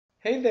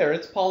Hey there,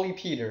 it's Polly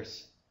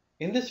Peters.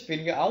 In this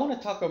video, I want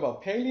to talk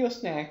about paleo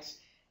snacks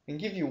and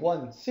give you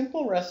one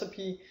simple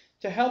recipe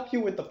to help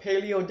you with the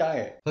paleo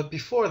diet. But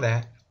before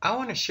that, I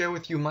want to share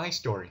with you my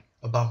story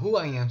about who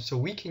I am so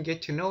we can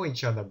get to know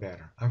each other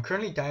better. I'm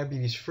currently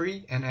diabetes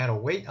free and at a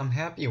weight I'm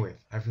happy with.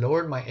 I've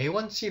lowered my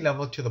A1C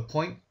level to the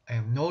point I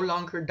am no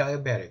longer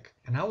diabetic,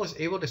 and I was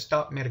able to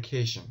stop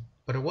medication.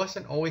 But it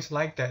wasn't always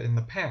like that in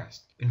the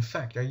past. In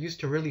fact, I used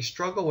to really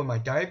struggle with my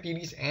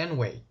diabetes and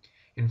weight.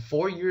 In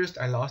 4 years,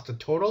 I lost a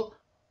total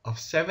of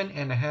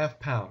 7.5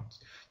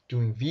 pounds.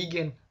 Doing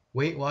vegan,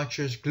 Weight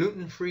Watchers,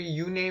 gluten-free,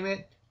 you name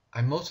it,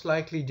 I most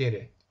likely did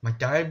it. My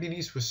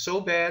diabetes was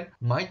so bad,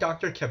 my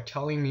doctor kept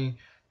telling me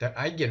that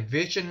I'd get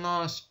vision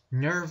loss,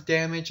 nerve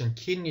damage, and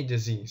kidney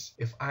disease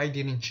if I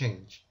didn't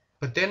change.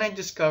 But then I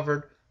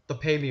discovered the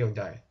paleo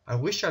diet. I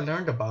wish I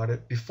learned about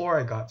it before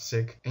I got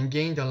sick and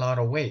gained a lot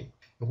of weight.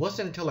 It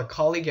wasn't until a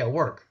colleague at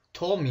work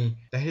told me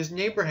that his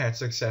neighbor had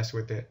success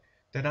with it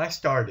that I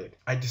started.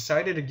 I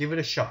decided to give it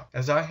a shot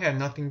as I had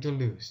nothing to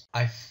lose.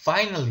 I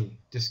finally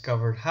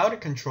discovered how to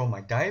control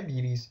my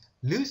diabetes,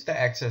 lose the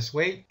excess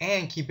weight,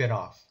 and keep it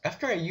off.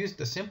 After I used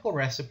the simple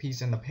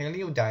recipes in the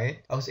paleo diet,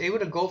 I was able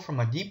to go from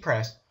a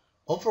depressed,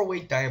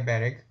 overweight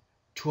diabetic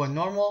to a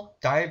normal,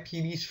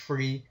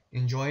 diabetes-free,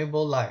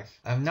 enjoyable life.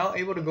 I'm now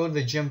able to go to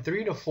the gym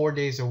 3 to 4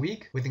 days a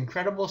week with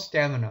incredible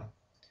stamina.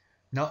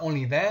 Not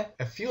only that,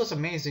 it feels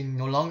amazing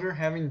no longer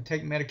having to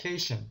take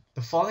medication.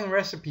 The following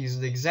recipe is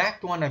the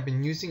exact one I've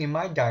been using in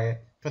my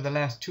diet for the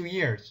last 2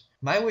 years.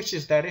 My wish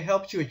is that it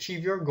helps you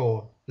achieve your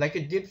goal, like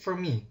it did for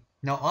me.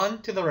 Now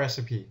on to the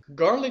recipe.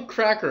 Garlic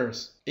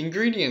crackers.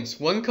 Ingredients: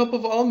 1 cup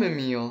of almond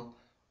meal,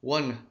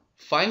 1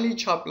 finely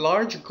chopped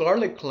large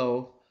garlic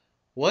clove,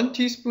 1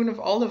 teaspoon of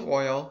olive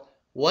oil,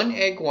 1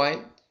 egg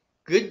white,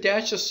 good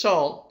dash of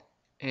salt,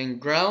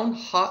 and ground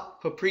hot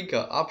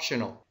paprika,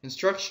 optional.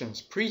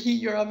 Instructions: preheat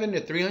your oven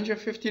to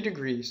 350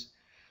 degrees.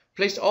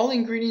 Place all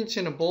ingredients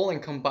in a bowl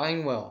and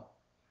combine well.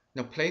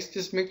 Now place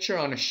this mixture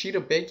on a sheet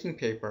of baking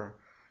paper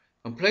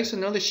and place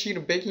another sheet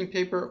of baking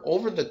paper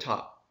over the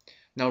top.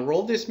 Now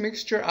roll this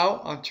mixture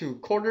out onto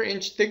 1/4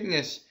 inch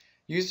thickness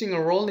using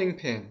a rolling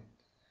pin.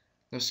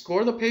 Now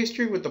score the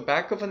pastry with the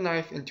back of a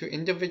knife into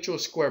individual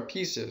square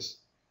pieces.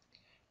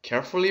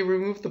 Carefully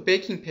remove the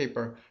baking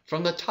paper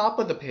from the top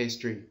of the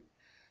pastry.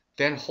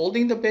 Then,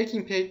 holding the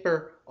baking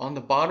paper on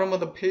the bottom of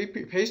the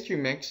pastry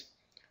mix,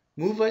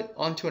 move it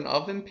onto an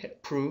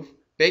oven-proof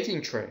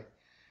baking tray.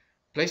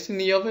 Place in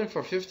the oven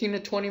for 15 to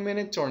 20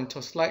 minutes or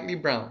until slightly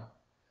brown.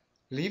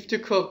 Leave to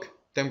cook,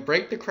 then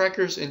break the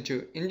crackers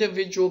into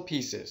individual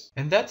pieces.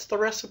 And that's the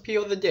recipe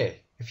of the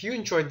day. If you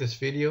enjoyed this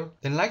video,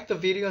 then like the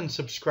video and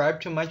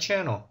subscribe to my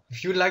channel.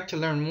 If you'd like to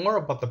learn more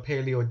about the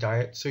paleo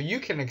diet so you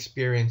can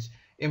experience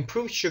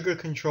improved sugar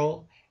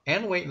control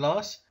and weight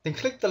loss, then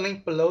click the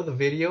link below the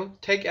video,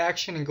 take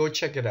action, and go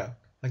check it out.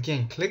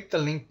 Again, click the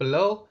link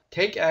below,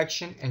 take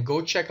action, and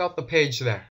go check out the page there.